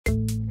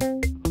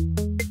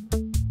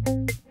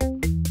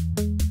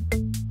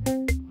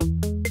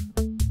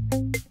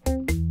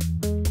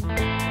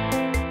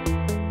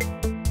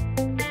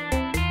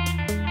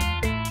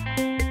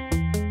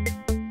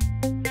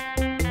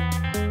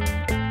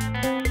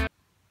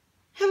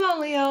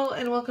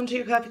and welcome to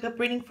your Coffee Cup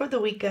reading for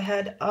the week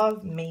ahead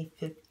of May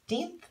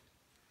 15th.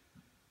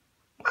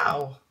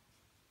 Wow.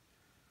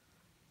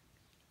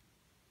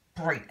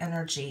 Bright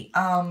energy.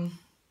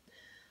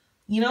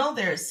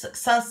 There's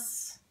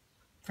success.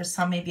 For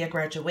some, maybe a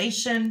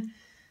graduation,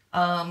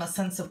 a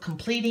sense of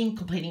completing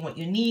what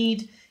you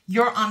need.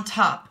 You're on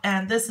top,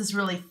 and this is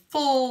really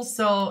full,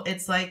 so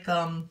it's like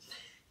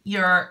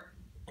you're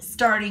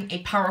starting a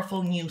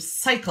powerful new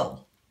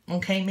cycle.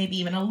 Okay, maybe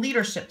even a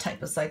leadership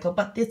type of cycle,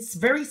 but it's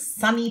very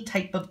sunny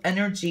type of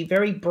energy,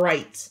 very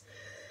bright.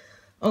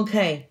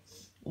 Okay,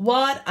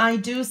 what I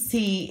do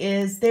see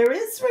is there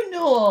is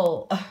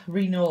renewal,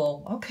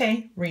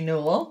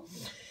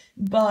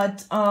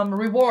 but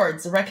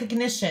rewards,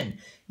 recognition.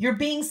 You're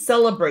being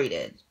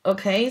celebrated,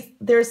 okay?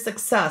 There's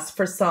success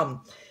for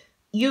some.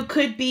 You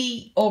could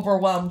be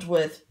overwhelmed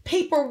with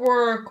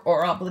paperwork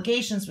or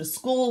obligations with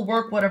school,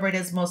 work, whatever it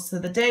is most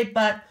of the day,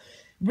 but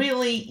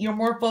really, you're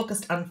more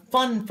focused on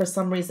fun for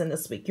some reason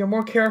this week. You're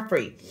more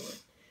carefree.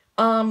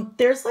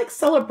 There's like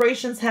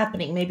celebrations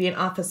happening, maybe an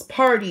office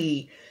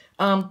party,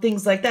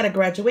 things like that, a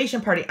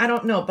graduation party. I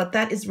don't know, but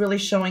that is really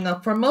showing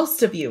up for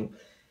most of you.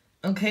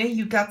 Okay,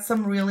 you got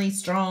some really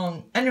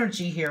strong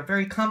energy here,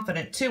 very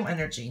confident too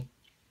energy.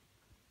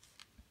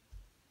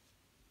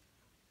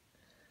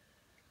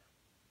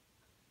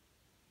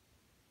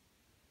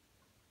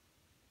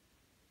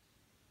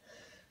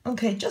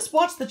 Okay, just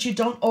watch that you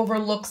don't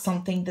overlook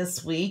something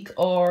this week,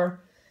 or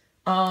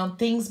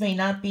things may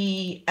not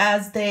be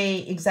as they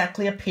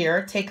exactly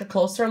appear. Take a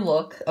closer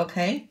look,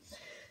 okay?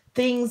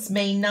 Things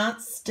may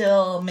not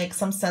still make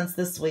some sense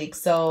this week,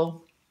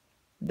 so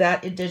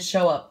that it did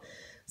show up.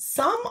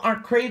 Some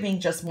are craving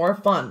just more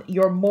fun.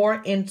 You're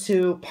more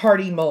into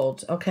party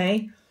mode,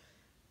 okay?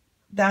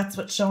 That's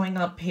what's showing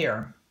up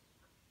here.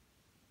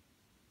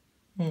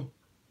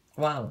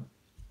 Wow.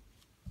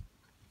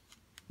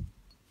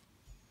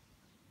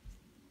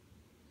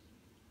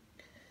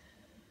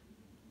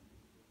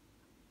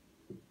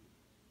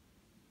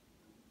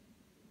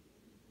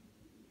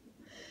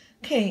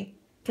 Okay,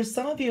 for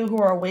some of you who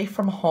are away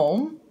from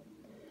home,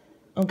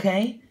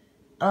 okay,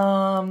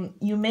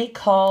 you may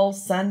call,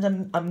 send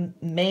a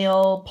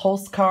mail,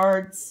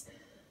 postcards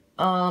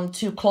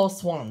to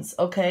close ones,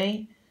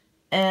 okay,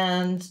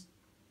 and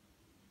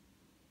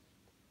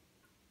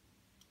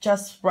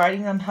just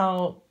writing them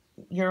how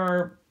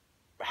you're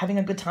having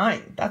a good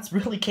time. That's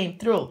really came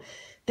through.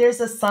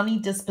 There's a sunny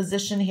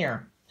disposition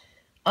here.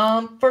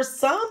 For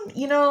some,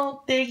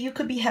 you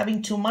could be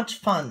having too much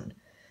fun.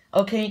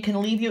 Okay, it can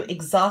leave you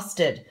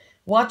exhausted.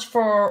 Watch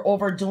for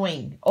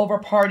overdoing,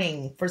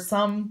 overpartying. For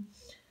some,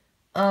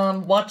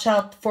 watch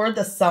out for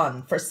the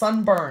sun, for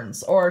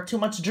sunburns, or too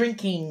much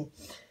drinking.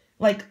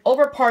 Like,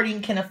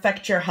 overpartying can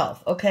affect your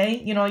health,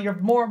 okay? You're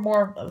more and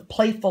more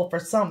playful for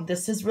some.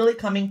 This is really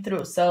coming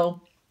through,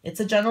 so it's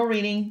a general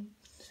reading.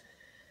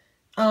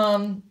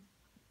 The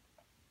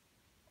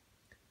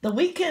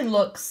weekend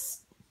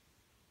looks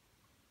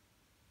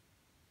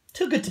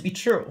too good to be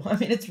true. I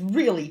mean, it's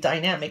really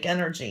dynamic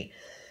energy.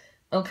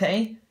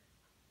 Okay.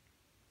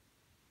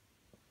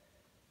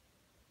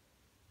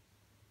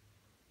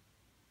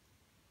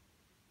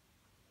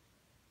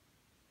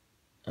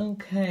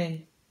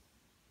 Okay.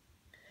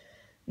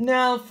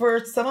 Now,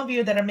 for some of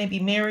you that are maybe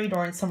married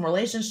or in some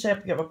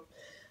relationship, you have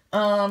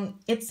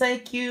it's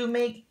like you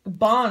make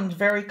bond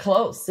very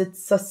close.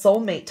 It's a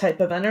soulmate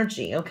type of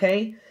energy,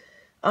 okay?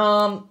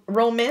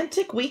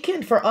 Romantic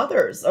weekend for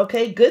others,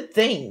 okay? Good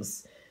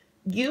things.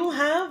 You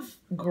have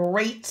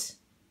great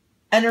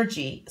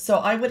energy, so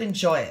I would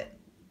enjoy it,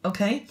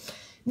 okay?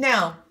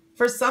 Now,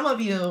 for some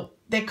of you,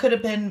 there could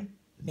have been,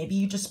 maybe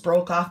you just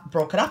broke it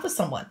off with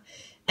someone,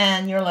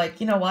 and you're like,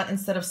 you know what,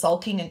 instead of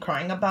sulking and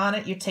crying about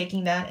it, you're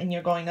taking that and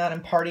you're going out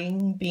and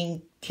partying,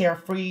 being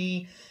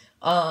carefree,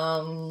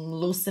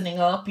 loosening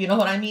up, you know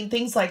what I mean?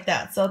 Things like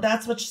that. So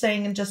that's what you're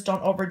saying, and just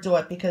don't overdo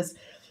it, because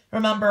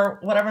remember,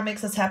 whatever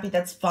makes us happy,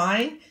 that's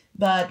fine,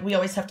 but we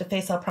always have to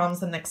face our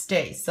problems the next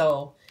day.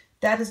 So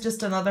that is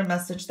just another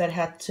message that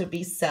had to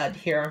be said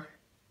here.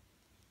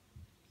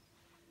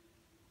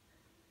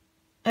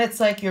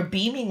 It's like you're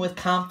beaming with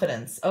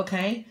confidence,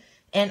 okay?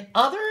 And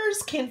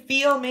others can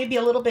feel maybe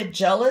a little bit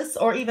jealous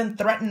or even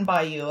threatened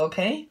by you,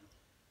 okay?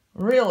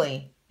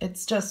 Really,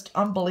 it's just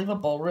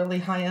unbelievable, really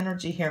high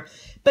energy here.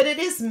 But it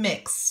is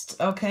mixed,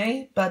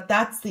 okay? But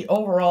that's the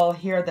overall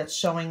here that's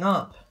showing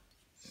up.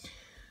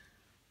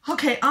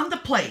 Okay, on the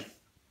plate,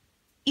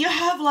 you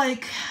have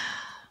like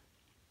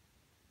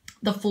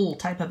the Fool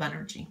type of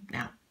energy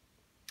now.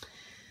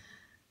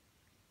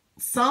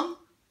 Some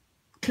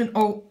can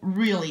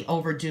really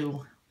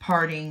overdo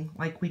partying,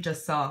 like we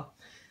just saw.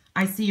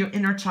 I see your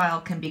inner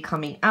child can be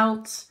coming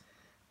out.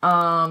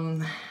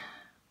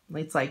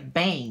 It's like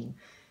bang.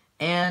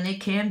 And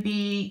it can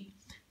be,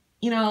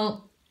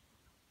 don't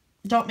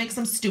make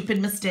some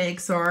stupid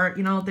mistakes, or,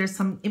 there's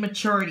some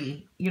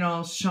immaturity,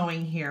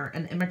 showing here,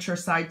 an immature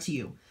side to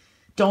you.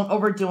 Don't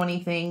overdo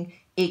anything.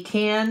 It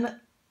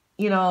can,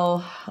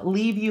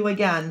 leave you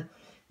again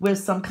with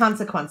some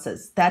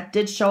consequences. That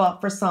did show up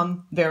for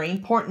some very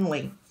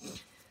importantly.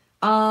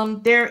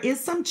 There is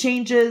some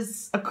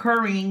changes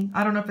occurring.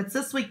 I don't know if it's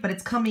this week, but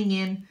it's coming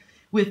in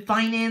with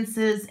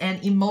finances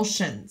and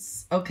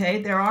emotions.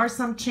 Okay, there are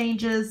some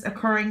changes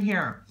occurring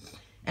here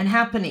and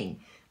happening.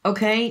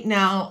 Okay,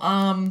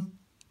 now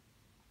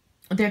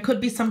there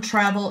could be some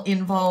travel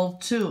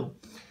involved too.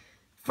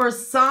 For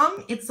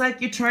some, it's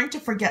like you're trying to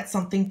forget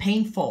something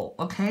painful,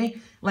 okay?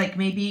 Like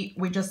maybe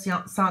we just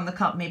saw in the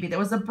cup, maybe there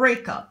was a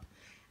breakup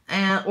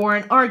or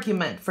an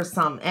argument for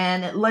some,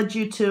 and it led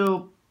you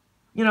to,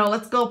 you know,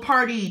 let's go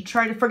party,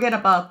 try to forget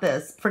about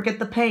this, forget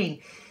the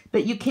pain.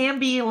 But you can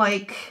be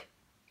like,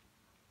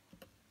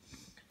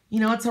 you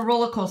know, it's a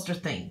roller coaster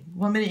thing.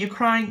 1 minute you're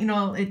crying, you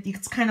know,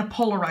 it's kind of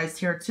polarized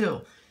here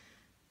too.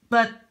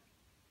 But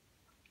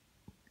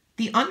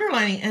the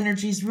underlying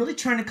energy is really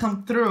trying to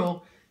come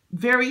through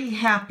very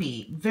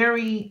happy,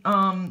 very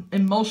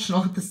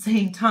emotional at the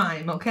same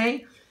time,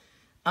 okay?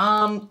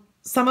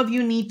 Some of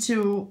you need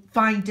to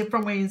find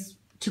different ways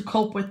to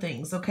cope with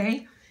things,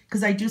 okay?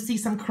 Because I do see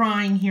some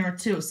crying here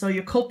too. So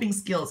your coping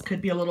skills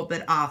could be a little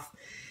bit off.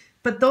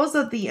 But those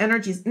are the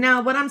energies.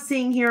 Now, what I'm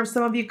seeing here,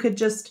 some of you could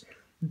just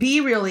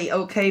be really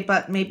okay,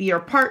 but maybe your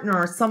partner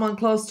or someone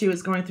close to you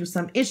is going through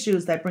some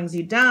issues that brings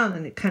you down,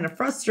 and it kind of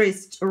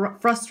frustrates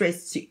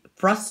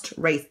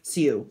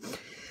you.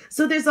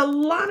 So there's a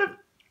lot of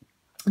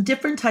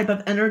different type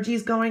of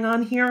energies going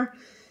on here,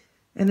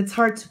 and it's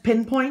hard to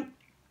pinpoint.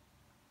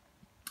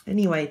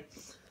 Anyway,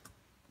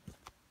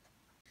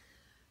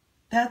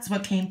 that's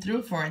what came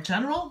through for a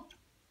general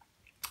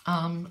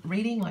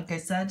reading. Like I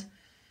said,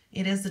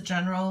 it is a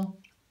general.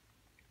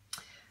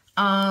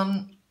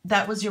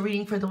 That was your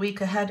reading for the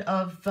week ahead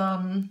of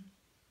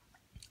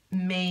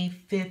May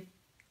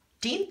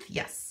 15th.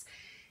 Yes.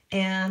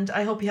 And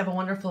I hope you have a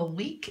wonderful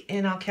week,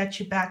 and I'll catch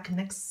you back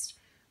next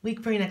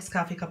week for your next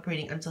coffee cup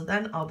reading. Until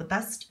then, all the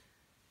best.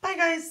 Bye,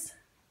 guys.